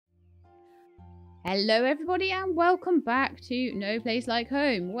Hello everybody and welcome back to No Place Like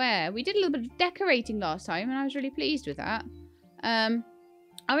Home, where we did a little bit of decorating last time and I was really pleased with that.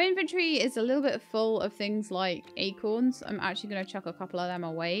 Our inventory is a little bit full of things like acorns. I'm actually going to chuck a couple of them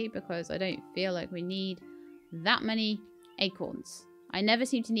away because I don't feel like we need that many acorns. I never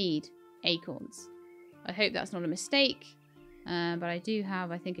seem to need acorns. I hope that's not a mistake, but I do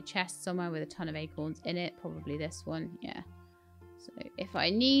have, I think, a chest somewhere with a ton of acorns in it. Probably this one, yeah. So if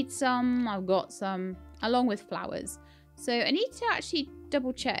I need some, I've got some, along with flowers. So I need to actually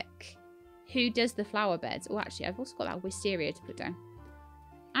double check who does the flower beds. Oh, actually, I've also got that wisteria to put down.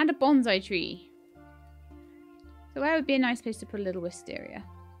 And a bonsai tree. So where would be a nice place to put a little wisteria?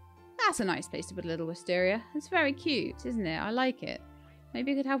 That's a nice place to put a little wisteria. It's very cute, isn't it? I like it.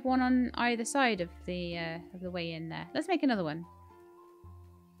 Maybe you could have one on either side of the way in there. Let's make another one.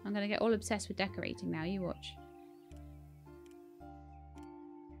 I'm going to get all obsessed with decorating now. You watch.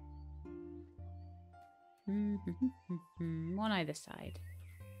 One either side.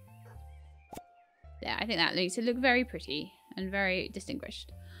 Yeah, I think that makes it look very pretty and very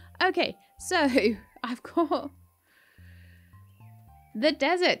distinguished. Okay, so I've got the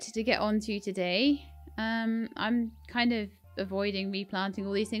desert to get onto today. I'm kind of avoiding replanting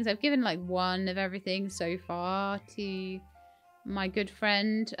all these things. I've given like one of everything so far to my good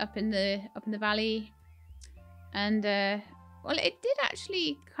friend up in the valley, and well, it did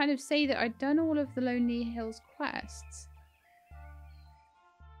actually kind of say that I'd done all of the Lonely Hills quests.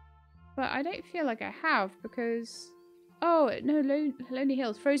 But I don't feel like I have because... Oh, no, Lonely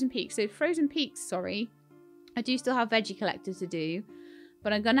Hills, Frozen Peaks. So Frozen Peaks, sorry. I do still have Veggie Collector to do.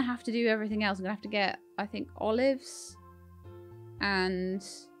 But I'm going to have to do everything else. I'm going to have to get, I think, olives and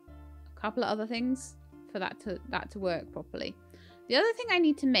a couple of other things for that to work properly. The other thing I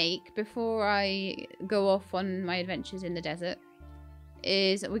need to make before I go off on my adventures in the desert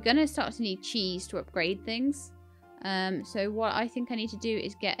is we're going to start to need cheese to upgrade things. So what I think I need to do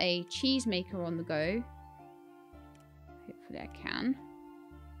is get a cheese maker on the go. Hopefully I can.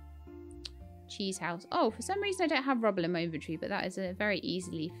 Cheese house. Oh, for some reason I don't have rubble in my inventory, but that is a very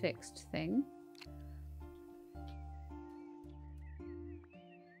easily fixed thing.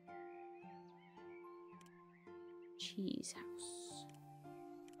 Cheese house.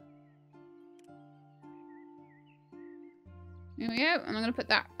 There we go. And I'm going to put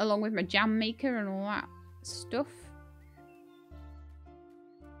that along with my jam maker and all that stuff.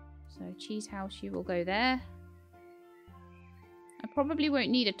 So cheese house, you will go there. I probably won't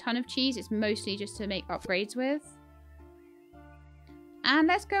need a ton of cheese. It's mostly just to make upgrades with. And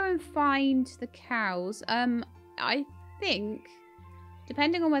let's go and find the cows. I think,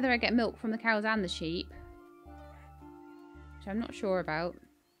 depending on whether I get milk from the cows and the sheep, which I'm not sure about.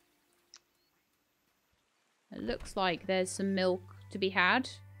 It looks like there's some milk to be had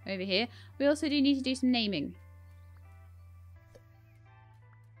over here. We also do need to do some naming.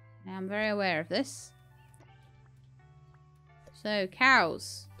 Now, I'm very aware of this. So,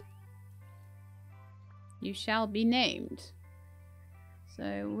 cows. You shall be named.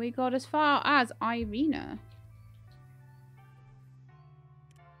 So, we got as far as Irina.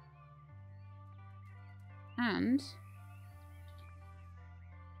 And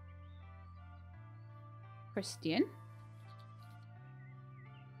Christian.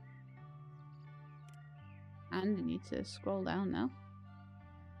 And I need to scroll down now.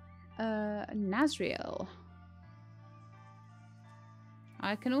 Nazriel.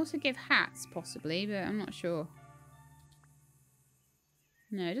 I can also give hats, possibly, but I'm not sure.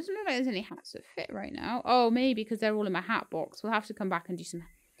 No, it doesn't look like there's any hats that fit right now. Oh, maybe because they're all in my hat box. We'll have to come back and do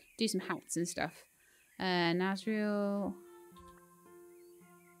some hats and stuff. Nazriel.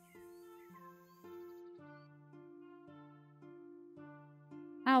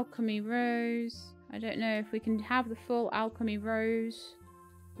 Alchemy Rose. I don't know if we can have the full Alchemy Rose.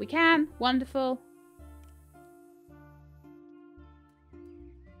 We can. Wonderful.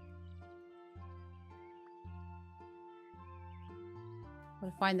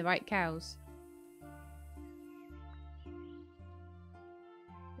 Gotta find the right cows.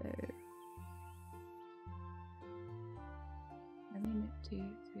 So, 1, 2,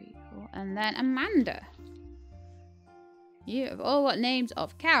 3, 4, and then Amanda. You have all got names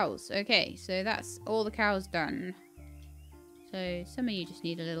of cows. Okay, so that's all the cows done. So some of you just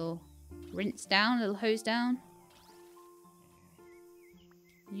need a little rinse down, a little hose down.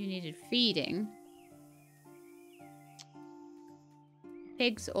 You needed feeding.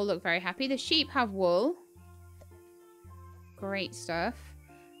 Pigs all look very happy. The sheep have wool. Great stuff.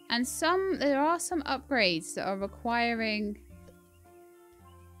 And there are some upgrades that are requiring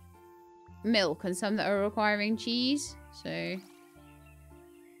milk and some that are requiring cheese. So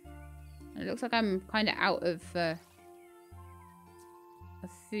It looks like I'm kind of out of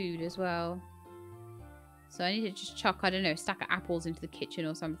food as well. So I need to just chuck, I don't know, a stack of apples into the kitchen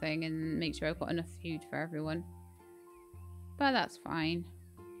or something and make sure I've got enough food for everyone. But that's fine.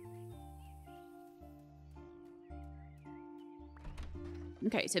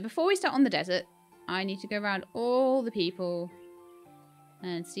 Okay, so before we start on the desert, I need to go around all the people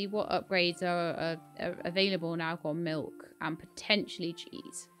and see what upgrades are available now. I've got milk and potentially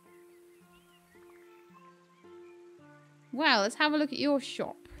cheese. Well, let's have a look at your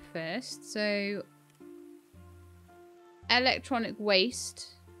shop first. So, electronic waste.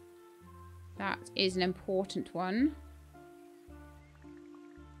 That is an important one.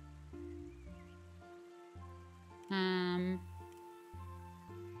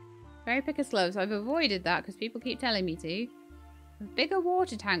 Berry pickers gloves. I've avoided that because people keep telling me to. A bigger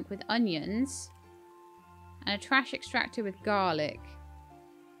water tank with onions. And a trash extractor with garlic.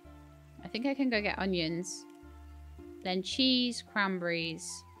 I think I can go get onions. Then cheese,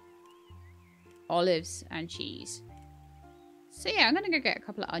 cranberries, olives, and cheese. So yeah, I'm going to go get a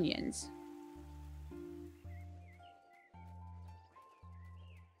couple of onions.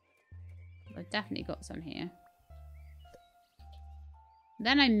 I've definitely got some here.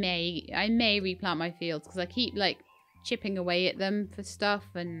 Then I may replant my fields because I keep like chipping away at them for stuff,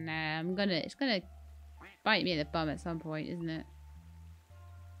 and it's gonna bite me in the bum at some point, isn't it?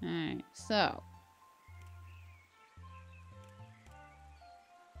 Alright, so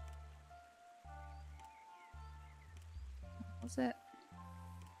what's it?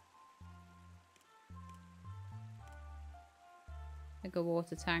 Like a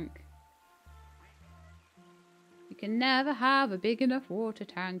water tank. You can never have a big enough water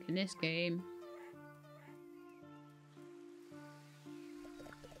tank in this game.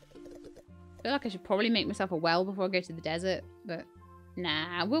 I feel like I should probably make myself a well before I go to the desert, but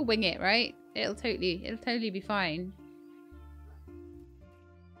nah, we'll wing it, right? It'll totally be fine.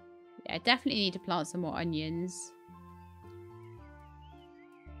 Yeah, I definitely need to plant some more onions.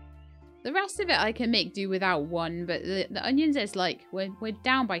 The rest of it I can make do without one, but the onions is like, we're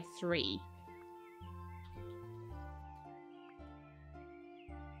down by 3.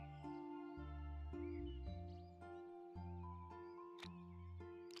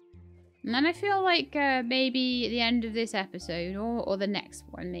 And then I feel like maybe at the end of this episode or the next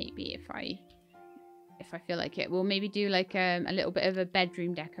one, maybe if I feel like it, we'll maybe do like a little bit of a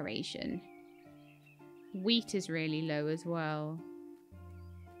bedroom decoration. Wheat is really low as well.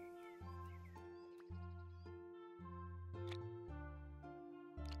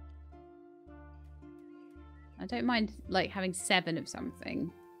 I don't mind like having 7 of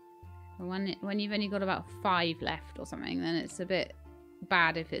something. But when you've only got about 5 left or something, then it's a bit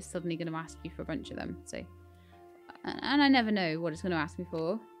bad if it's suddenly going to ask you for a bunch of them. So, and I never know what it's going to ask me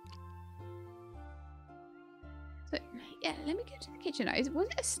for. So yeah, let me go to the kitchen. Was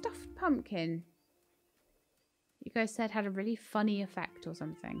it a stuffed pumpkin? You guys said had a really funny effect or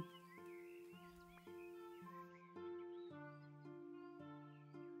something.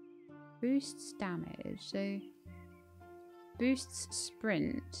 Boosts damage. So boosts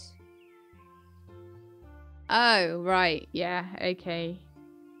sprint. Oh, right. Yeah, okay.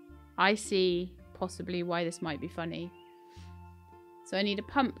 I see possibly why this might be funny. So I need a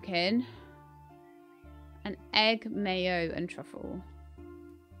pumpkin, an egg, mayo, and truffle.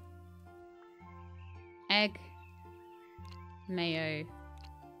 Egg, mayo,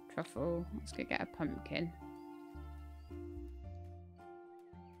 truffle. Let's go get a pumpkin.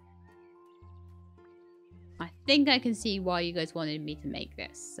 I think I can see why you guys wanted me to make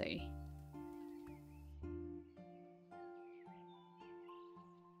this, so...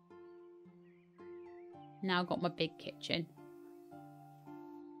 Now I've got my big kitchen.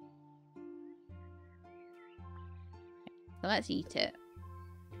 So let's eat it.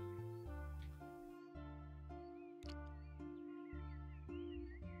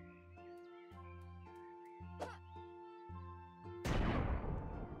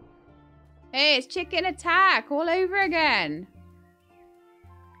 Hey, it's chicken attack all over again.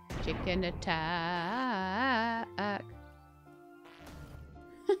 Chicken attack.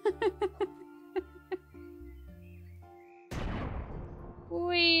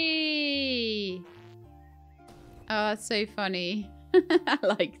 Whee! Oh, that's so funny. I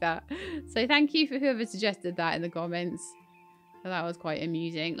like that. So thank you for whoever suggested that in the comments. That was quite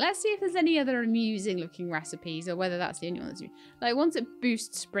amusing. Let's see if there's any other amusing looking recipes or whether that's the only one that's... Like, once it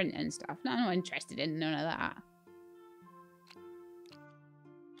boosts sprint and stuff. No, I'm not interested in none of that.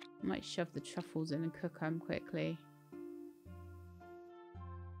 I might shove the truffles in and cook them quickly.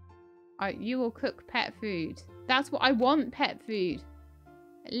 You will cook pet food. That's what I want, pet food.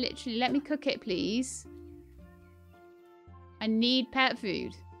 Literally, let me cook it, please. I need pet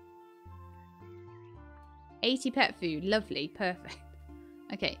food. 80 pet food. Lovely. Perfect.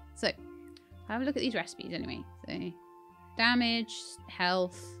 Okay, so have a look at these recipes anyway. So, damage,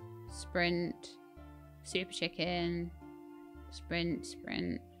 health, sprint, super chicken, sprint,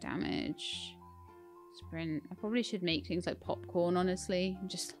 damage, sprint. I probably should make things like popcorn, honestly.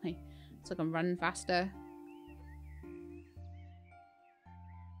 Just like, so I can run faster.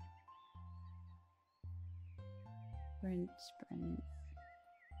 Sprint.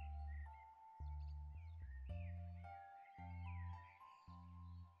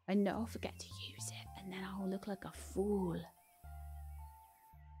 I know I'll forget to use it, and then I'll look like a fool.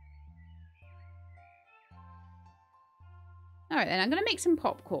 Alright then, I'm going to make some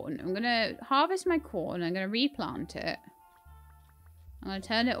popcorn. I'm going to harvest my corn. I'm going to replant it. I'm going to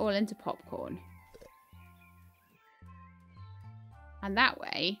turn it all into popcorn. And that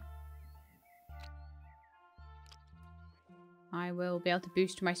way, I will be able to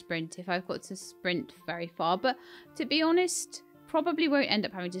boost my sprint if I've got to sprint very far. But to be honest, probably won't end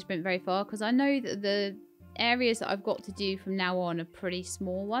up having to sprint very far because I know that the areas that I've got to do from now on are pretty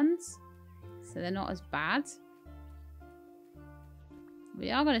small ones. So they're not as bad.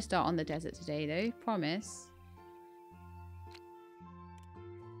 We are going to start on the desert today though, promise.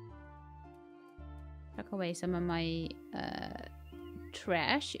 Tuck away some of my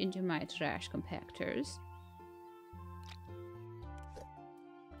trash into my trash compactors.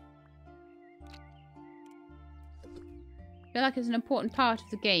 I feel like it's an important part of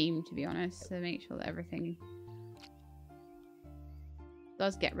the game, to be honest, so make sure that everything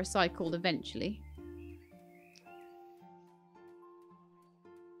does get recycled eventually.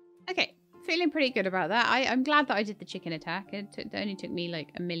 Okay, feeling pretty good about that. I'm glad that I did the chicken attack. It only took me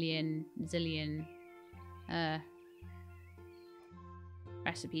like a million zillion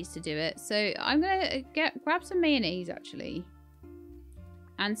recipes to do it. So I'm gonna grab some mayonnaise actually,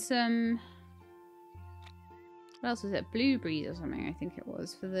 and some. What else was it? Blueberries or something, I think it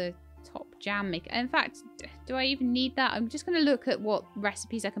was, for the top jam maker. In fact, do I even need that? I'm just going to look at what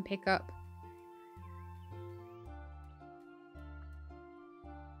recipes I can pick up.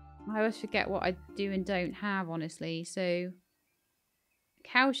 I always forget what I do and don't have, honestly. So,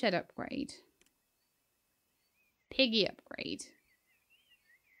 cowshed upgrade. Piggy upgrade.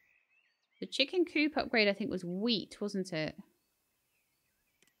 The chicken coop upgrade, I think, was wheat, wasn't it?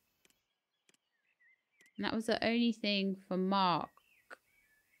 And that was the only thing for Mark.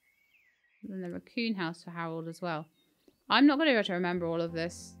 And then the raccoon house for Harold as well. I'm not going to be able to remember all of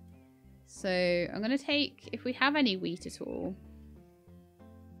this. So I'm going to take, if we have any wheat at all.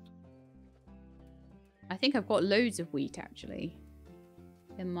 I think I've got loads of wheat actually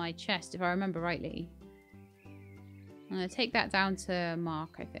in my chest, if I remember rightly. I'm going to take that down to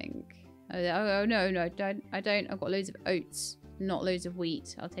Mark, I think. Oh no, I don't. I've got loads of oats, not loads of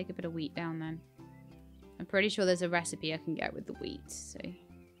wheat. I'll take a bit of wheat down then. I'm pretty sure there's a recipe I can get with the wheat, so.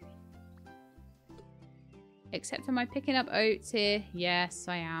 Except am I picking up oats here? Yes,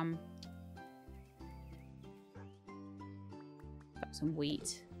 I am. Got some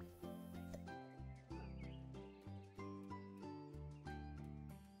wheat.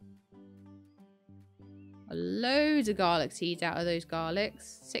 Loads of garlic seeds out of those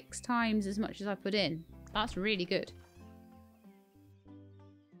garlics. 6 times as much as I put in. That's really good.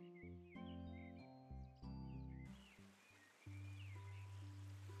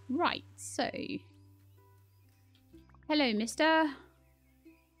 Right, so. Hello, mister.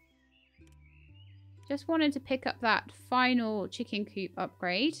 Just wanted to pick up that final chicken coop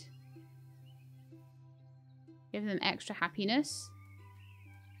upgrade. Give them extra happiness.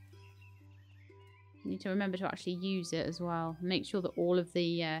 Need to remember to actually use it as well. Make sure that all of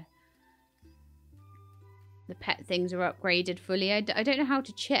the pet things are upgraded fully. I don't know how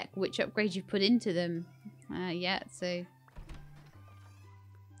to check which upgrades you've put into them yet, so.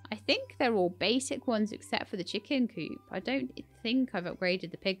 I think they're all basic ones except for the chicken coop. I don't think I've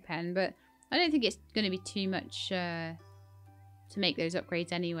upgraded the pig pen, but I don't think it's going to be too much to make those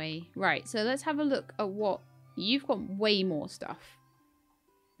upgrades anyway. Right, so let's have a look at what... You've got way more stuff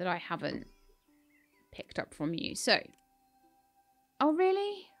that I haven't picked up from you. So, oh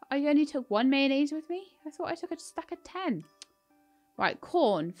really? I only took 1 mayonnaise with me? I thought I took a stack of 10. Right,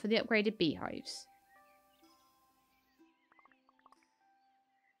 corn for the upgraded beehives.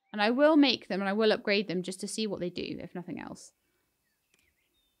 And I will make them and I will upgrade them just to see what they do, if nothing else.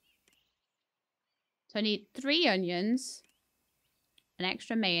 So I need 3 onions, an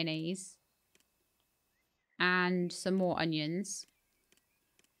extra mayonnaise, and some more onions.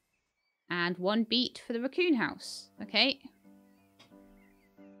 And 1 beet for the raccoon house. Okay.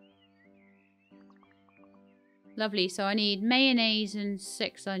 Lovely. So I need mayonnaise and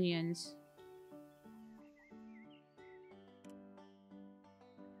 6 onions.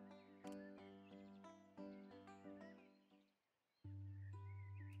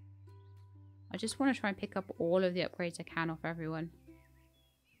 I just want to try and pick up all of the upgrades I can off everyone.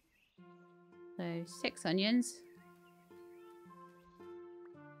 So 6 onions.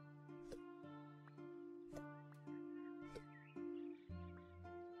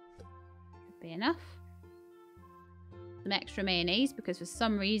 Could be enough. Some extra mayonnaise because for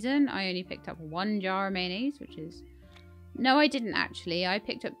some reason I only picked up 1 jar of mayonnaise, which is... No, I didn't actually. I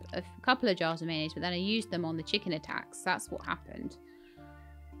picked up a couple of jars of mayonnaise, but then I used them on the chicken attacks. That's what happened.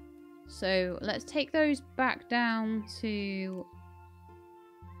 So let's take those back down to...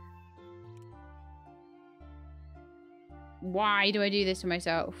 Why do I do this to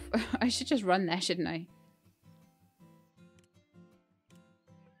myself? I should just run there, shouldn't I?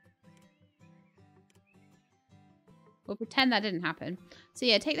 We'll pretend that didn't happen. So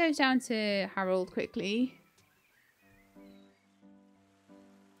yeah, take those down to Harold quickly.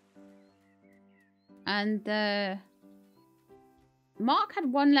 And Mark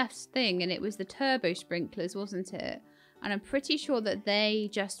had one last thing, and it was the turbo sprinklers, wasn't it? And I'm pretty sure that they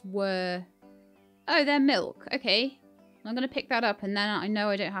just were... Oh, they're milk. Okay. I'm going to pick that up, and then I know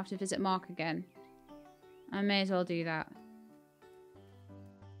I don't have to visit Mark again. I may as well do that.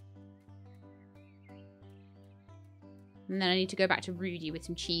 And then I need to go back to Rudy with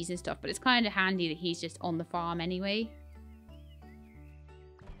some cheese and stuff, but it's kind of handy that he's just on the farm anyway.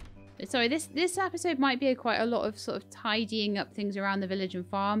 Sorry, this episode might be quite a lot of sort of tidying up things around the village and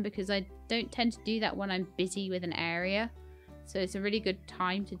farm, because I don't tend to do that when I'm busy with an area. So it's a really good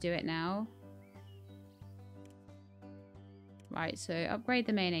time to do it now. Right, so upgrade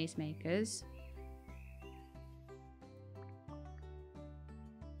the mayonnaise makers.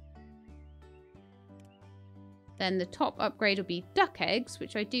 Then the top upgrade will be duck eggs,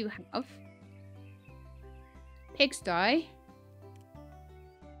 which I do have. Pigsty.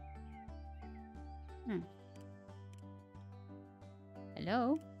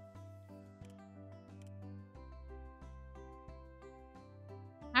 Hello?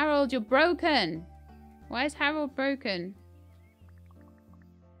 Harold, you're broken! Why is Harold broken?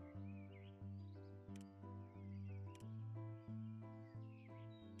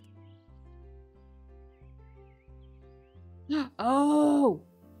 Oh!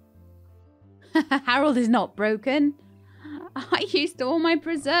 Harold is not broken. I used all my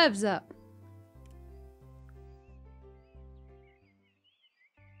preserves up.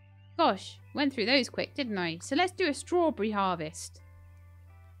 Gosh, went through those quick, didn't I? So let's do a strawberry harvest.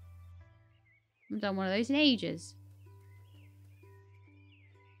 I haven't done one of those in ages.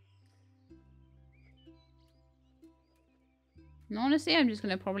 And honestly, I'm just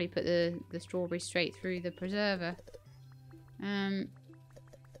going to probably put the strawberry straight through the preserver. I'll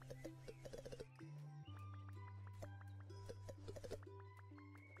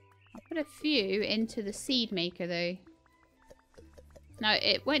put a few into the seed maker though. No,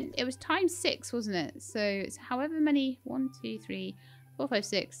 it was times 6, wasn't it? So it's however many, 1, 2, 3, 4, 5,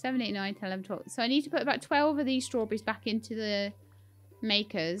 6, 7, 8, 9, 10, 11, 12. So I need to put about 12 of these strawberries back into the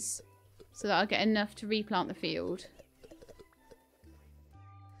makers so that I'll get enough to replant the field.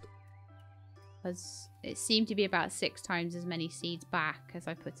 Because it seemed to be about 6 times as many seeds back as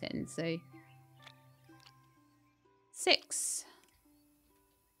I put in, so 6.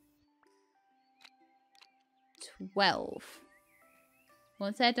 12.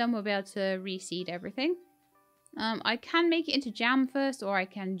 Once they're done, we'll be able to reseed everything. I can make it into jam first, or I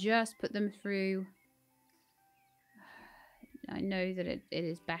can just put them through. I know that it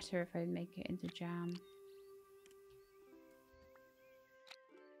is better if I make it into jam.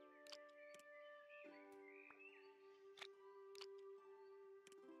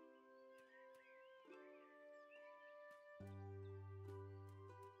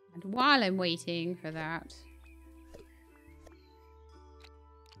 And while I'm waiting for that,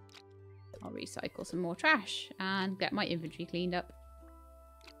 I'll recycle some more trash and get my inventory cleaned up.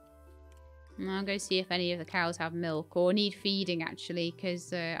 And I'll go see if any of the cows have milk or need feeding actually,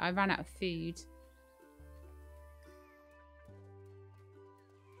 because I ran out of food.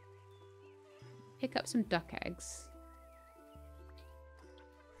 Pick up some duck eggs.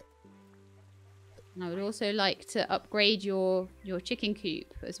 And I would also like to upgrade your chicken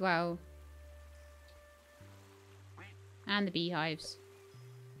coop as well. And the beehives.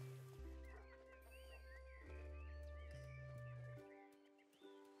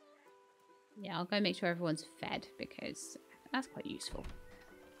 Yeah, I'll go make sure everyone's fed because that's quite useful.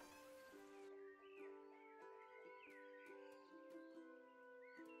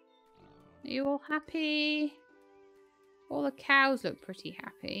 Are you all happy? All the cows look pretty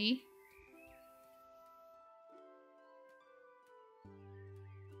happy.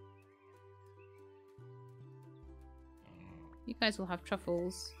 You guys will have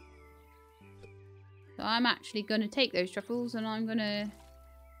truffles. So I'm actually going to take those truffles and I'm going to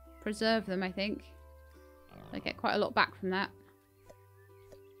preserve them, I think. I get quite a lot back from that.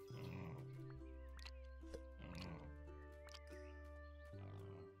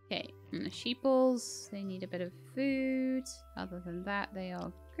 Okay, and the sheeples, they need a bit of food. Other than that, they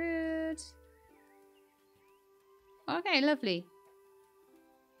are good. Okay, lovely.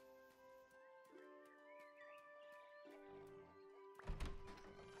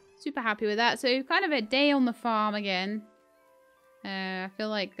 Super happy with that. So kind of a day on the farm again. I feel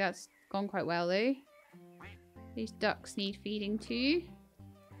like that's gone quite well though. These ducks need feeding too.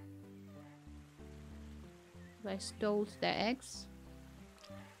 I stole their eggs.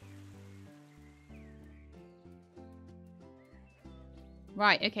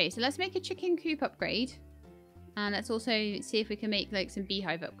 Right, okay, so let's make a chicken coop upgrade. And let's also see if we can make like some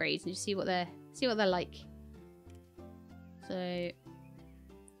beehive upgrades and just see what they're like. So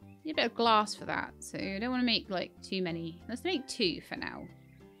need a bit of glass for that. So I don't want to make like too many. Let's make 2 for now.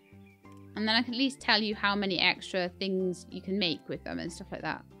 And then I can at least tell you how many extra things you can make with them and stuff like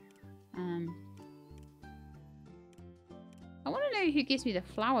that. I want to know who gives me the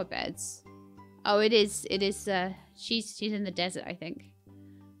flower beds. Oh, it is she's in the desert, I think.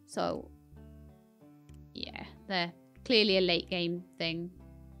 So yeah, they're clearly a late game thing.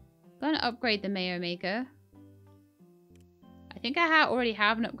 I'm gonna upgrade the mayo maker. I think I already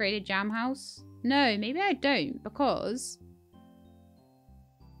have an upgraded jam house. No, maybe I don't, because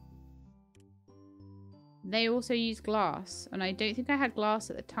they also use glass, and I don't think I had glass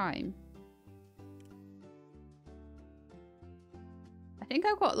at the time. I think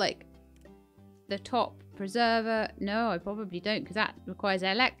I've got like the top preserver. No, I probably don't, because that requires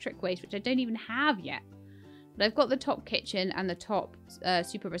electric waste, which I don't even have yet. But I've got the top kitchen and the top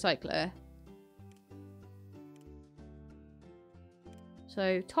super recycler.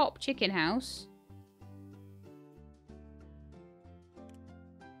 So top chicken house.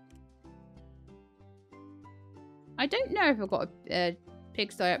 I don't know if I've got a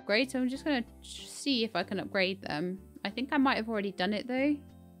pigsty upgrade, so I'm just going to see if I can upgrade them. I think I might have already done it though.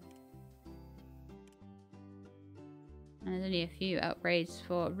 And there's only a few upgrades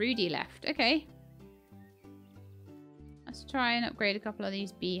for Rudy left. Okay. Let's try and upgrade a couple of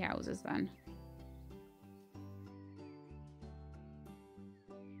these bee houses then.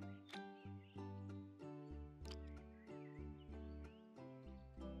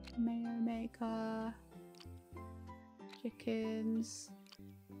 Mayo maker. Chickens.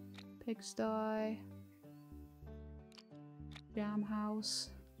 Pigsty. Jam house.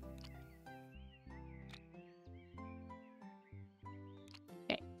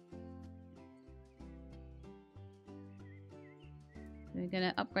 Okay. We're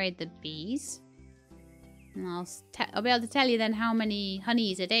gonna upgrade the bees. And I'll be able to tell you then how many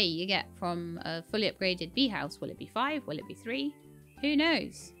honeys a day you get from a fully upgraded bee house. Will it be 5? Will it be 3? Who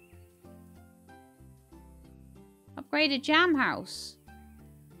knows? Upgraded jam house.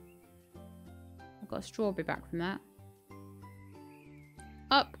 I got a strawberry back from that.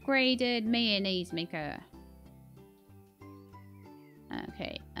 Upgraded mayonnaise maker.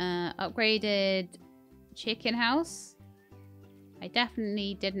 Okay. Upgraded chicken house. I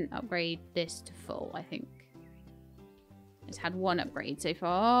definitely didn't upgrade this to full, I think. It's had 1 upgrade so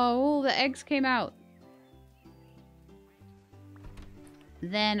far. Oh, all the eggs came out.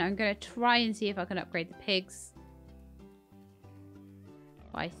 Then I'm going to try and see if I can upgrade the pigs.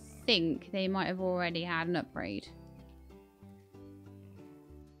 I think they might have already had an upgrade.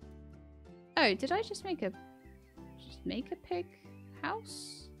 Oh, did I just make a pig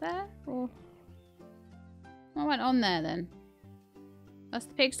house there? Or what went on there then? That's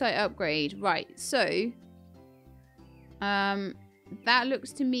the pigsty upgrade. Right, so that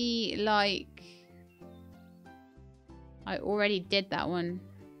looks to me like I already did that one.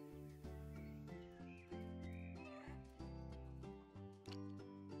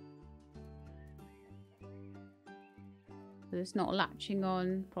 But it's not latching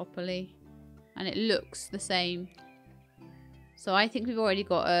on properly. And it looks the same. So I think we've already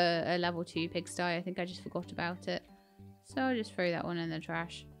got a level 2 pigsty. I think I just forgot about it. So I'll just throw that one in the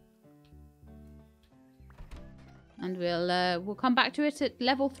trash. And we'll come back to it at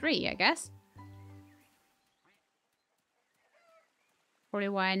level 3, I guess. Probably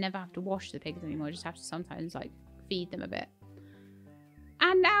why I never have to wash the pigs anymore. I just have to sometimes like feed them a bit.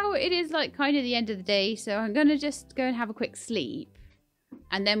 And now it is like kind of the end of the day, so I'm going to just go and have a quick sleep.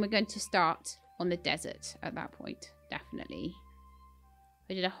 And then we're going to start on the desert at that point. definitely.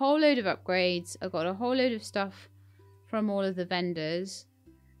 I did a whole load of upgrades. I got a whole load of stuff from all of the vendors.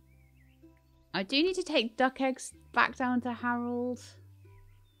 I do need to take duck eggs back down to Harold.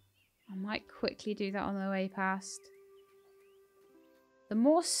 I might quickly do that on the way past. The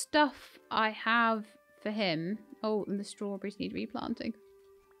more stuff I have for him... Oh, and the strawberries need replanting.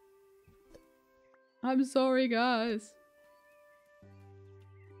 I'm sorry, guys.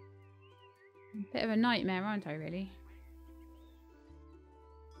 Bit of a nightmare, aren't I, really?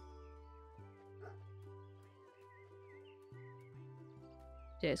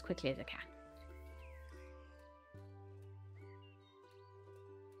 Do it as quickly as I can.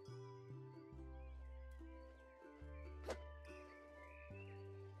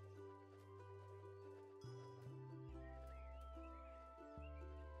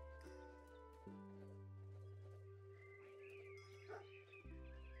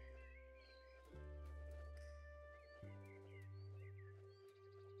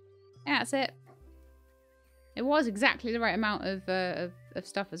 Yeah, that's it. It was exactly the right amount of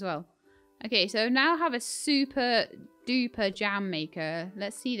stuff as well. Okay, so now I have a super duper jam maker.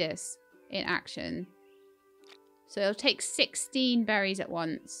 Let's see this in action. So it'll take 16 berries at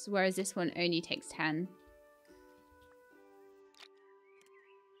once, whereas this one only takes 10.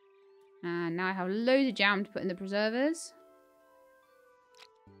 And now I have loads of jam to put in the preservers.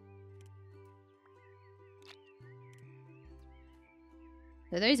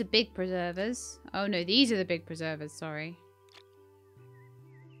 So those are big preservers. Oh no, these are the big preservers, sorry.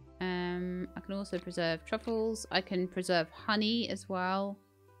 I can also preserve truffles. I can preserve honey as well.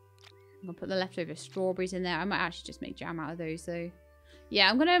 I'm going to put the leftover strawberries in there. I might actually just make jam out of those though. Yeah,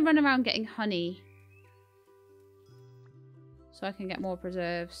 I'm going to run around getting honey. So I can get more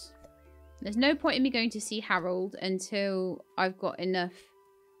preserves. There's no point in me going to see Harold until I've got enough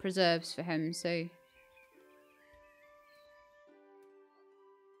preserves for him, so...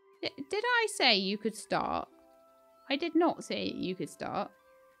 Did I say you could start? I did not say you could start.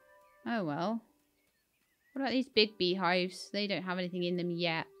 Oh well. What about these big beehives? They don't have anything in them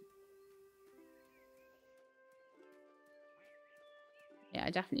yet. Yeah, I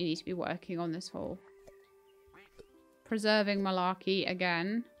definitely need to be working on this whole preserving malarkey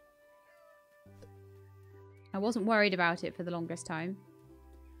again. I wasn't worried about it for the longest time.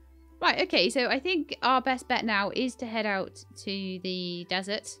 Right, okay, so I think our best bet now is to head out to the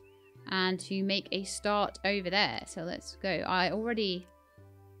desert and to make a start over there. So let's go. I already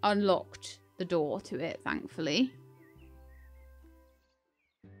unlocked the door to it, thankfully.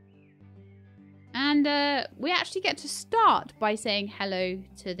 And we actually get to start by saying hello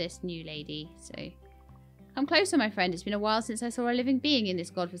to this new lady. So come closer, my friend. It's been a while since I saw a living being in this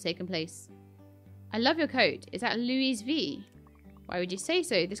godforsaken place. I love your coat. Is that Louise V? Why would you say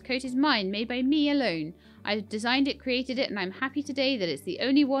so? This coat is mine, made by me alone. I designed it, created it, and I'm happy today that it's the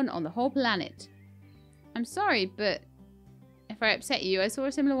only one on the whole planet. I'm sorry, but if I upset you, I saw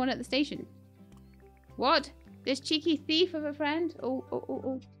a similar one at the station. What? This cheeky thief of a friend?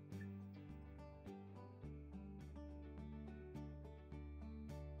 Oh.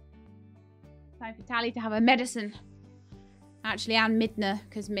 Time for Tally to have her medicine. Actually, and Midna,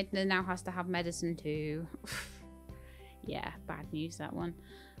 because Midna now has to have medicine too. Yeah, bad news, that one.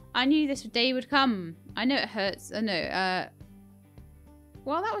 I knew this day would come. I know it hurts. No,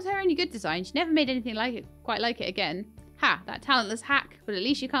 well, that was her only good design. She never made anything like it, quite like it again. Ha, that talentless hack. But at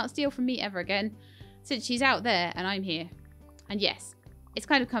least you can't steal from me ever again, since she's out there and I'm here. And yes, it's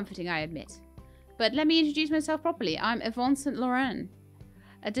kind of comforting, I admit. But let me introduce myself properly. I'm Yvonne St. Laurent,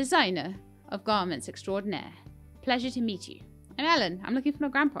 a designer of garments extraordinaire. Pleasure to meet you. I'm Ellen. I'm looking for my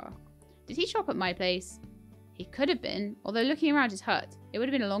grandpa. Did he shop at my place? He could have been, although looking around his hut, it would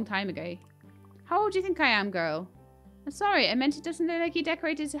have been a long time ago. How old do you think I am, girl? I'm sorry, I meant it doesn't look like he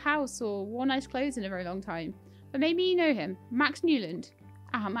decorated his house or wore nice clothes in a very long time. But maybe you know him. Max Newland.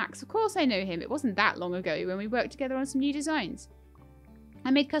 Ah, Max, of course I know him. It wasn't that long ago when we worked together on some new designs. I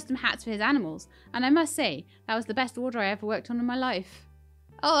made custom hats for his animals, and I must say, that was the best order I ever worked on in my life.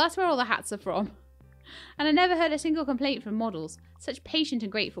 Oh, that's where all the hats are from. And I never heard a single complaint from models. Such patient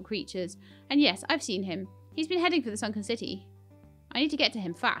and grateful creatures. And yes, I've seen him. He's been heading for the sunken city. I need to get to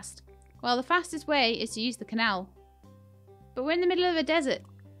him fast. Well, the fastest way is to use the canal. But we're in the middle of a desert.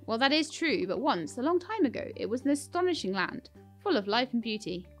 Well, that is true, but once, a long time ago, it was an astonishing land, full of life and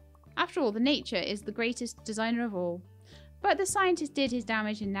beauty. After all, the nature is the greatest designer of all. But the scientist did his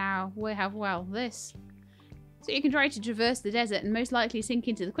damage, and now we have, well, this. So you can try to traverse the desert and most likely sink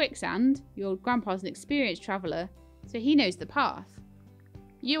into the quicksand. Your grandpa's an experienced traveller, so he knows the path.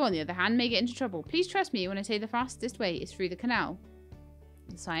 You, on the other hand, may get into trouble. Please trust me when I say the fastest way is through the canal.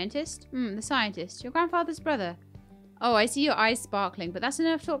 The scientist? The scientist. Your grandfather's brother. Oh, I see your eyes sparkling, but that's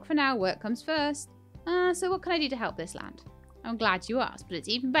enough talk for now. Work comes first. So what can I do to help this land? I'm glad you asked, but it's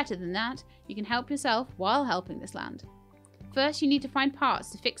even better than that. You can help yourself while helping this land. First, you need to find parts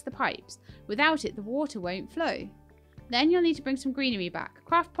to fix the pipes. Without it, the water won't flow. Then you'll need to bring some greenery back.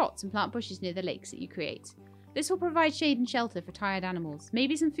 Craft pots and plant bushes near the lakes that you create. This will provide shade and shelter for tired animals.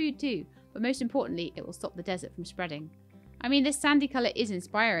 Maybe some food too, but most importantly, it will stop the desert from spreading. I mean, this sandy colour is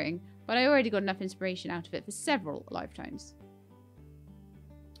inspiring, but I already got enough inspiration out of it for several lifetimes.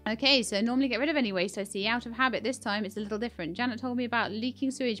 Okay, so normally get rid of any waste I see. Out of habit this time, it's a little different. Janet told me about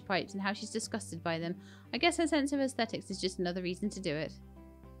leaking sewage pipes and how she's disgusted by them. I guess her sense of aesthetics is just another reason to do it.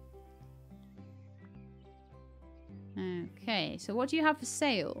 Okay, so what do you have for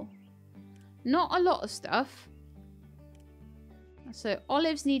sale? Not a lot of stuff. So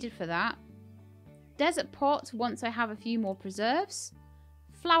olives needed for that. Desert pot once I have a few more preserves.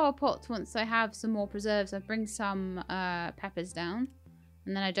 Flower pot once I have some more preserves. I bring some peppers down.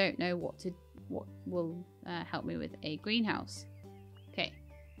 And then I don't know what will help me with a greenhouse. Okay,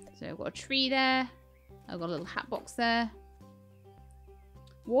 so I've got a tree there. I've got a little hat box there.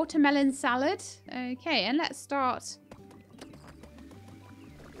 Watermelon salad. Okay, and let's start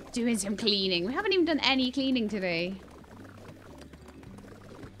doing some cleaning. We haven't even done any cleaning today.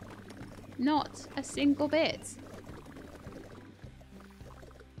 Not a single bit.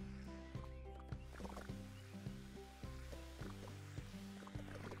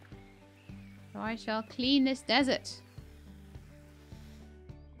 So I shall clean this desert.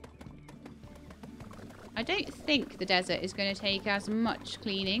 I don't think the desert is going to take as much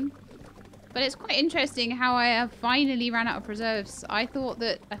cleaning. But it's quite interesting how I have finally ran out of preserves. I thought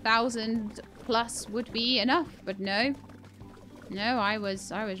that 1,000 plus would be enough, but no. No, I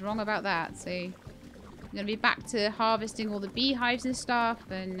was wrong about that. So I'm going to be back to harvesting all the beehives and stuff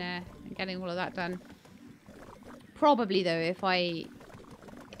and getting all of that done. Probably, though, if I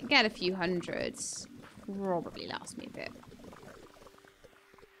get a few hundreds, probably last me a bit.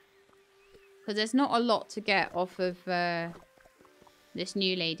 Because there's not a lot to get off of this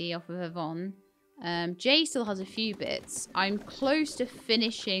new lady, off of Yvonne. Jay still has a few bits. I'm close to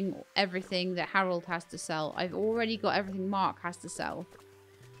finishing everything that Harold has to sell. I've already got everything Mark has to sell.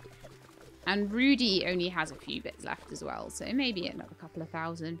 And Rudy only has a few bits left as well. So maybe another couple of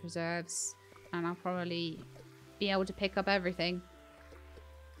thousand preserves. And I'll probably be able to pick up everything.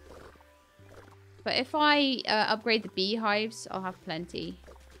 But if I upgrade the beehives, I'll have plenty.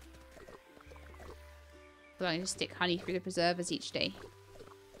 So I can just stick honey through the preservers each day.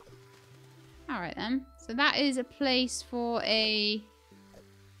 Alright then. So that is a place for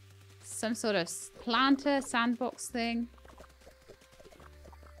some sort of planter, sandbox thing.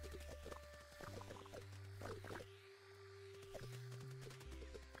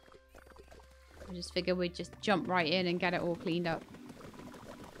 I just figured we'd just jump right in and get it all cleaned up.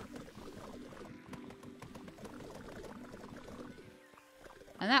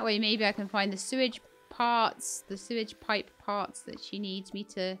 And that way maybe I can find the sewage parts, the sewage pipe parts that she needs me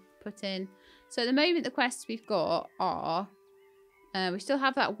to put in. So at the moment the quests we've got are, we still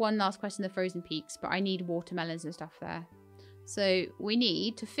have that one last quest in the Frozen Peaks, but I need watermelons and stuff there. So we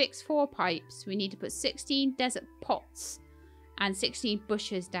need to fix 4 pipes, we need to put 16 desert pots and 16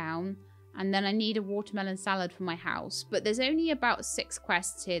 bushes down, and then I need a watermelon salad for my house. But there's only about 6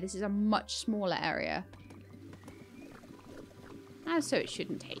 quests here, this is a much smaller area. And so it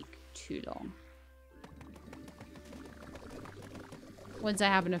shouldn't take too long. Once I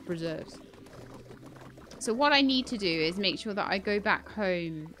have enough preserves. So what I need to do is make sure that I go back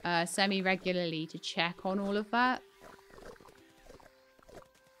home semi-regularly to check on all of that.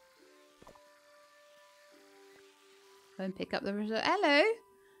 Go and pick up the reserve. Hello!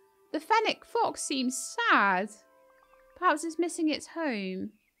 The fennec fox seems sad. Perhaps it's missing its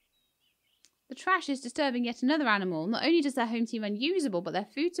home. The trash is disturbing yet another animal. Not only does their home seem unusable, but their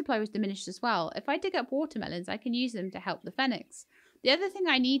food supply was diminished as well. If I dig up watermelons, I can use them to help the fennecs. The other thing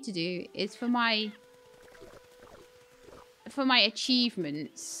I need to do is for my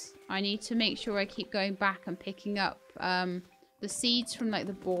achievements, I need to make sure I keep going back and picking up the seeds from like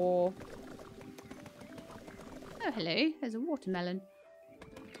the boar. Oh, hello. There's a watermelon.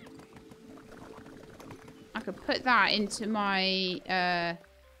 I could put that into my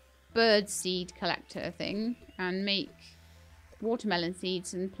bird seed collector thing and make watermelon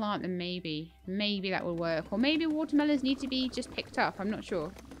seeds and plant them. Maybe that will work, or maybe watermelons need to be just picked up. I'm not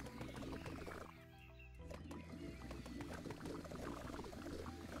sure.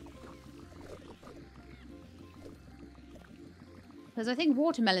 Because I think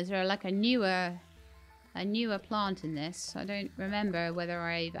watermelons are like a newer plant in this. I don't remember whether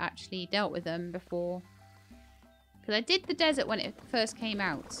I've actually dealt with them before. Because I did the desert when it first came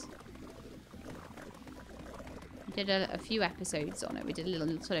out. We did a few episodes on it. We did a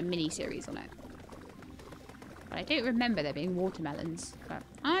little sort of mini-series on it. But I don't remember there being watermelons. But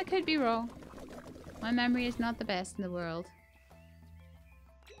I could be wrong. My memory is not the best in the world.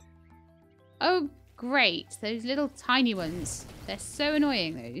 Oh, great. Those little tiny ones. They're so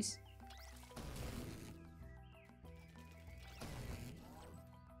annoying, those.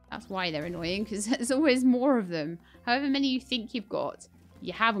 That's why they're annoying, because there's always more of them. However many you think you've got,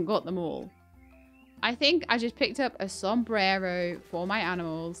 you haven't got them all. I think I just picked up a sombrero for my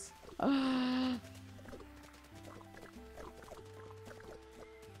animals.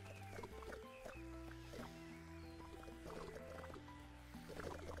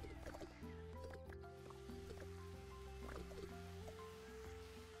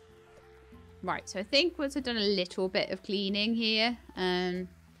 Right, so I think once I've done a little bit of cleaning here,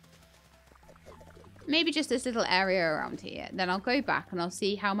 maybe just this little area around here, then I'll go back and I'll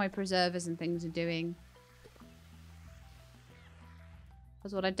see how my preservers and things are doing.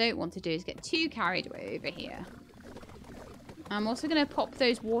 Because what I don't want to do is get too carried away over here. I'm also going to pop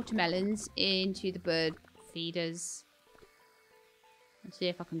those watermelons into the bird feeders and see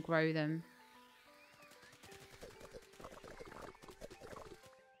if I can grow them.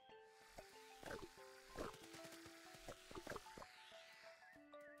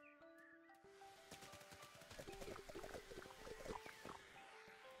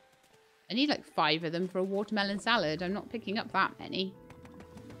 I need like 5 of them for a watermelon salad. I'm not picking up that many.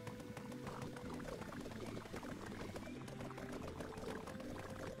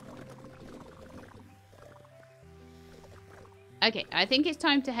 Okay, I think it's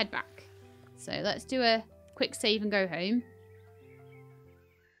time to head back. So let's do a quick save and go home.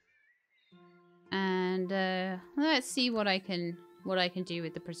 And let's see what I can do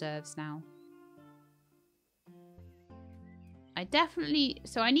with the preserves now. I definitely...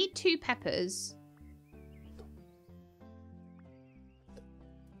 So I need 2 peppers.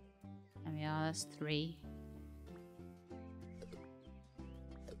 There we are, that's 3.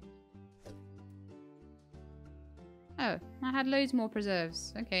 Oh, I had loads more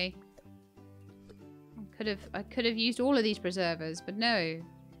preserves. Okay. I could have used all of these preservers, but no.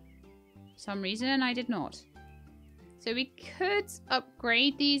 For some reason I did not. So we could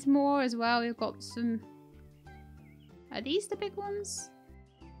upgrade these more as well. We've got some... Are these the big ones?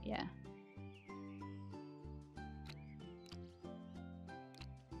 Yeah.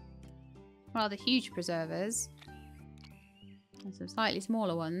 Rather huge preservers. And some slightly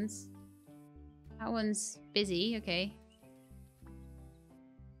smaller ones. That one's busy, okay.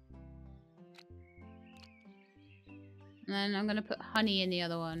 And then I'm gonna put honey in the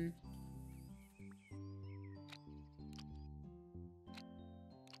other one.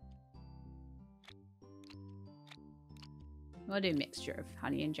 I'll do a mixture of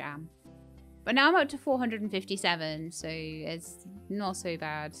honey and jam. But now I'm up to 457, so it's not so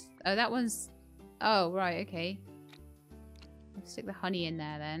bad. Oh, that one's... Oh, right, okay. I'll stick the honey in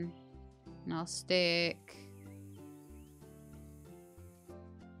there then. And I'll stick...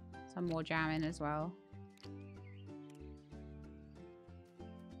 some more jam in as well.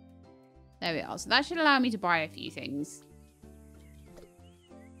 There we are. So that should allow me to buy a few things.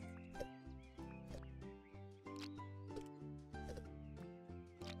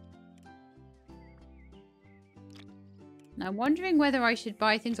 Now, I'm wondering whether I should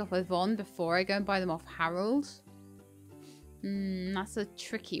buy things off Yvonne before I go and buy them off Harold. That's a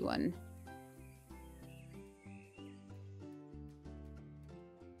tricky one.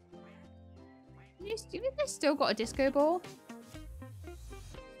 Do you think they've still got a disco ball?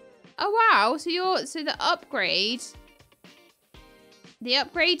 Oh wow! So the upgrade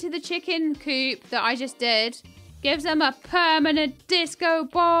to the chicken coop that I just did gives them a permanent disco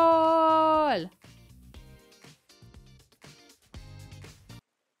ball.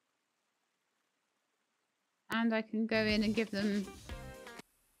 And I can go in and give them...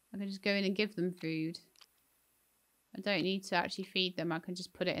 I can just go in and give them food. I don't need to actually feed them. I can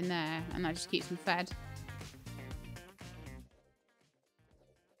just put it in there and that just keeps them fed.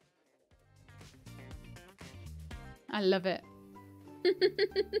 I love it.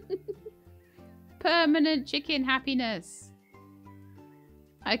 Permanent chicken happiness.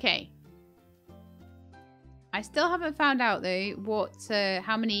 Okay. I still haven't found out though what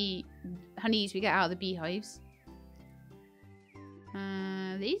how many honeys we get out of the beehives.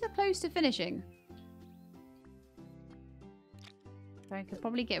 These are close to finishing. So I could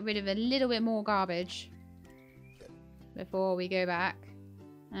probably get rid of a little bit more garbage before we go back.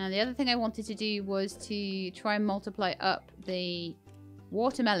 And the other thing I wanted to do was to try and multiply up the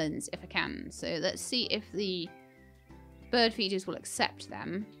watermelons if I can. So let's see if the bird feeders will accept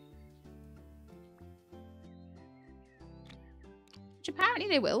them. Which apparently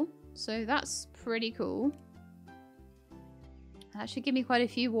they will. So that's pretty cool. That should give me quite a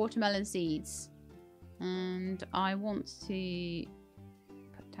few watermelon seeds. And I want to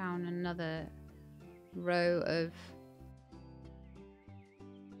put down another row of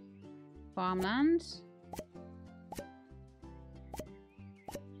farmland.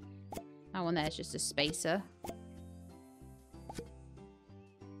 That one there is just a spacer.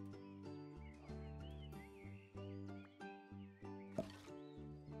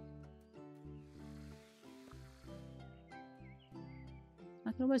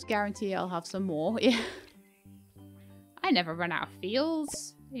 I can almost guarantee I'll have some more. Yeah. I never run out of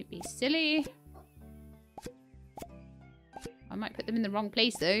fields. Don't be silly. I might put them in the wrong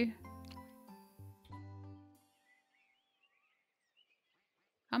place though.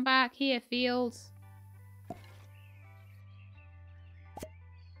 Come back here, fields.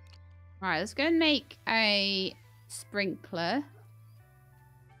 Alright, let's go and make a sprinkler.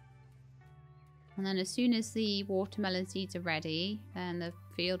 And then as soon as the watermelon seeds are ready, then the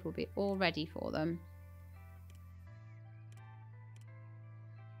field will be all ready for them.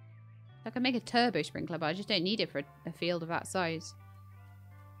 I can make a turbo sprinkler, but I just don't need it for a field of that size.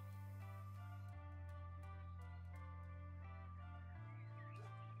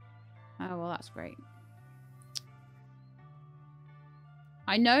 Oh, well, that's great.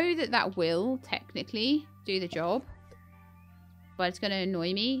 I know that that will technically do the job, but it's going to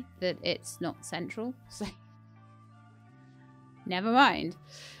annoy me that it's not central. So, never mind.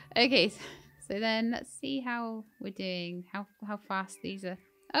 Okay, so then let's see how we're doing. How fast these are.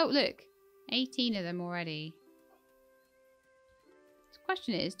 Oh, look, 18 of them already. The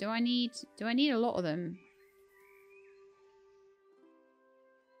question is, do I need a lot of them?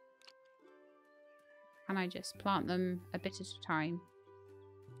 Can I just plant them a bit at a time?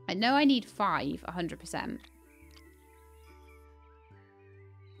 I know I need 5, 100%.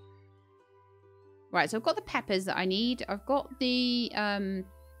 Right, so I've got the peppers that I need. I've got the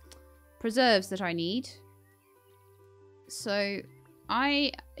preserves that I need. So,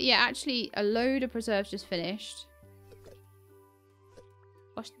 yeah, actually, a load of preserves just finished.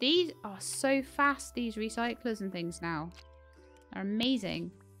 Gosh, these are so fast, these recyclers and things now. They're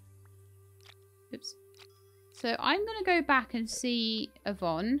amazing. Oops. So I'm going to go back and see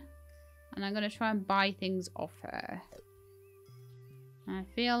Yvonne. And I'm going to try and buy things off her. And I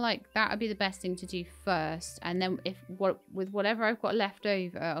feel like that would be the best thing to do first. And then with whatever I've got left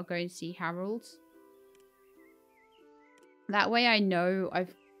over, I'll go and see Harold. That way I know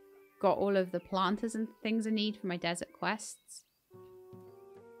I've got all of the planters and things I need for my desert quests.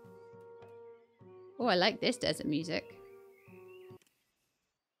 Oh, I like this desert music.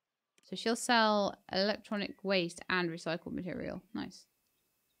 So she'll sell electronic waste and recycled material. Nice.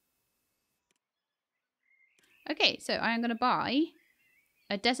 Okay, so I am going to buy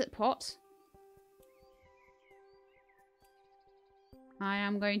a desert pot. I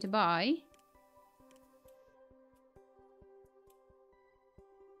am going to buy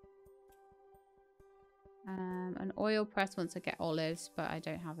an oil press once I get olives, but I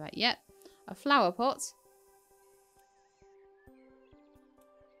don't have that yet. A flower pot.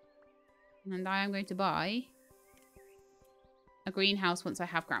 And I am going to buy a greenhouse once I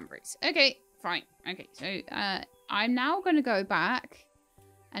have cranberries. Okay, fine. Okay, so I'm now going to go back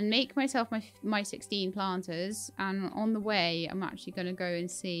and make myself my 16 planters. And on the way, I'm actually going to go and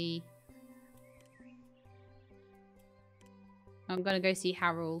see... I'm going to go see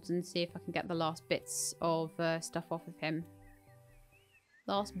Harold and see if I can get the last bits of stuff off of him.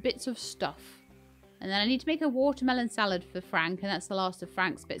 Last bits of stuff. And then I need to make a watermelon salad for Frank, and that's the last of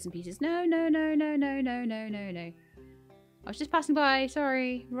Frank's bits and pieces. No, no, no, no, no, no, no, no, no. I was just passing by.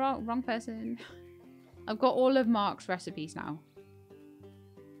 Sorry. Wrong person. I've got all of Mark's recipes now.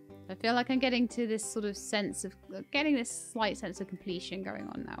 I feel like I'm getting to this sort of sense of... getting this slight sense of completion going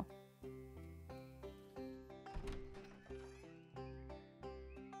on now.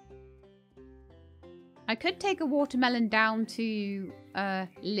 I could take a watermelon down to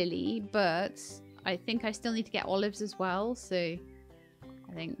Lily, but... I think I still need to get olives as well, so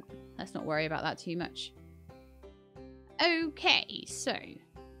I think let's not worry about that too much. Okay, so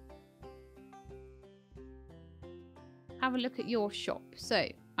have a look at your shop. So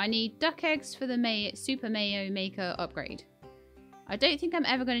I need duck eggs for the Super Mayo Maker upgrade. I don't think I'm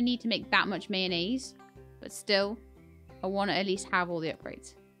ever going to need to make that much mayonnaise, but still, I want to at least have all the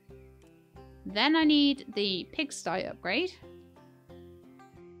upgrades. Then I need the pigsty upgrade.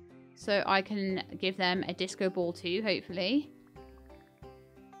 So I can give them a disco ball too, hopefully.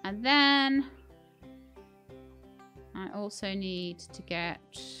 And then I also need to get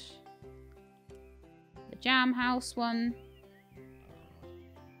the jam house one.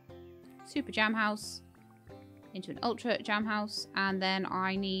 Super jam house into an ultra jam house. And then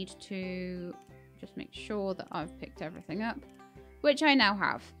I need to just make sure that I've picked everything up, which I now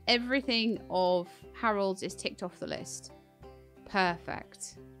have. Everything of Harold's is ticked off the list.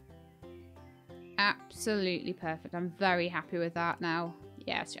 Perfect. Absolutely perfect. I'm very happy with that now.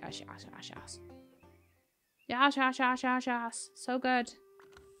 Yes, yes, yes, yes, yes. Yes, yes, yes, yes, yes. So good.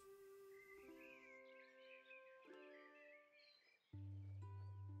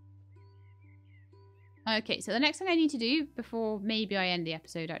 Okay, so the next thing I need to do before maybe I end the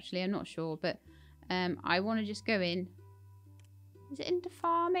episode, actually, I'm not sure, but I want to just go in. Is it into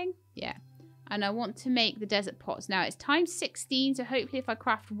farming? Yeah. And I want to make the desert pots. Now, it's times 16, so hopefully if I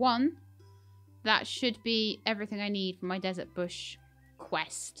craft one, that should be everything I need for my desert bush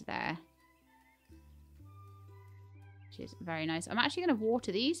quest there. Which is very nice. I'm actually going to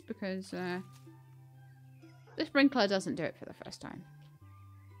water these because the sprinkler doesn't do it for the first time.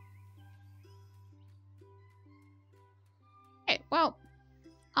 Okay, well,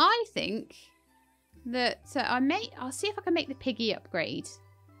 I think that I'll see if I can make the piggy upgrade,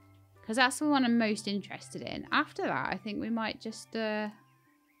 because that's the one I'm most interested in. After that, I think we might just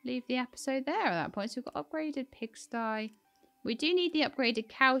leave the episode there at that point. So we've got upgraded pigsty. We do need the upgraded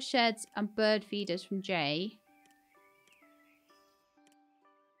cow sheds and bird feeders from Jay.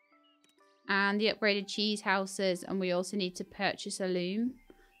 And the upgraded cheese houses, and we also need to purchase a loom.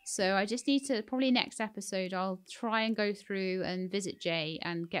 So I just need to, probably next episode, I'll try and go through and visit Jay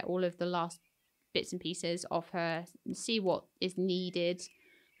and get all of the last bits and pieces of her and see what is needed,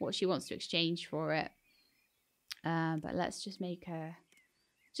 what she wants to exchange for it. But let's just make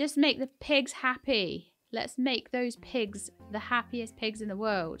the pigs happy. Let's make those pigs the happiest pigs in the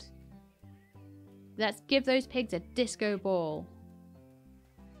world. Let's give those pigs a disco ball.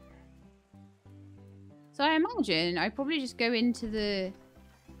 So I imagine I probably just go into the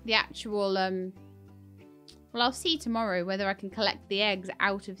actual well, I'll see tomorrow whether I can collect the eggs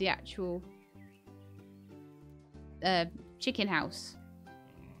out of the actual chicken house,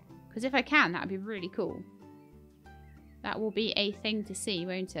 because if I can, that'd be really cool. That will be a thing to see,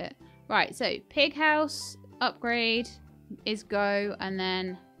 won't it? Right, so pig house upgrade is go, and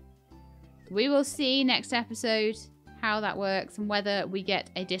then we will see next episode how that works and whether we get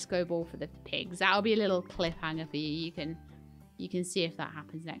a disco ball for the pigs. That'll be a little cliffhanger for you. You can see if that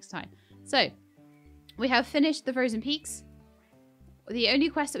happens next time. So we have finished the Frozen Peaks. The only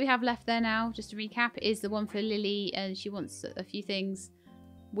quest that we have left there now, just to recap, is the one for Lily, and she wants a few things.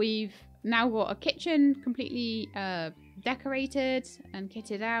 We've now got a kitchen completely decorated and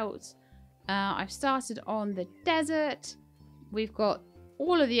kitted out. I've started on the desert. We've got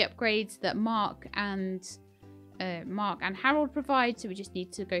all of the upgrades that Mark and Harold provide, so we just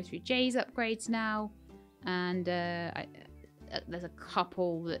need to go through Jay's upgrades now. And there's a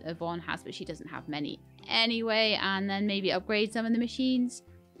couple that Yvonne has, but she doesn't have many anyway. And then maybe upgrade some of the machines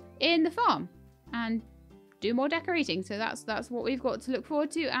in the farm and do more decorating. So that's what we've got to look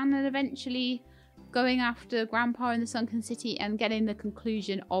forward to. And then eventually going after Grandpa in the Sunken City and getting the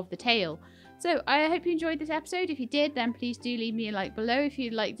conclusion of the tale. So I hope you enjoyed this episode. If you did, then please do leave me a like below. If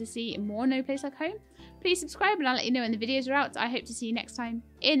you'd like to see more No Place Like Home, please subscribe and I'll let you know when the videos are out. I hope to see you next time.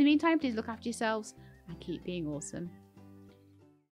 In the meantime, please look after yourselves and keep being awesome.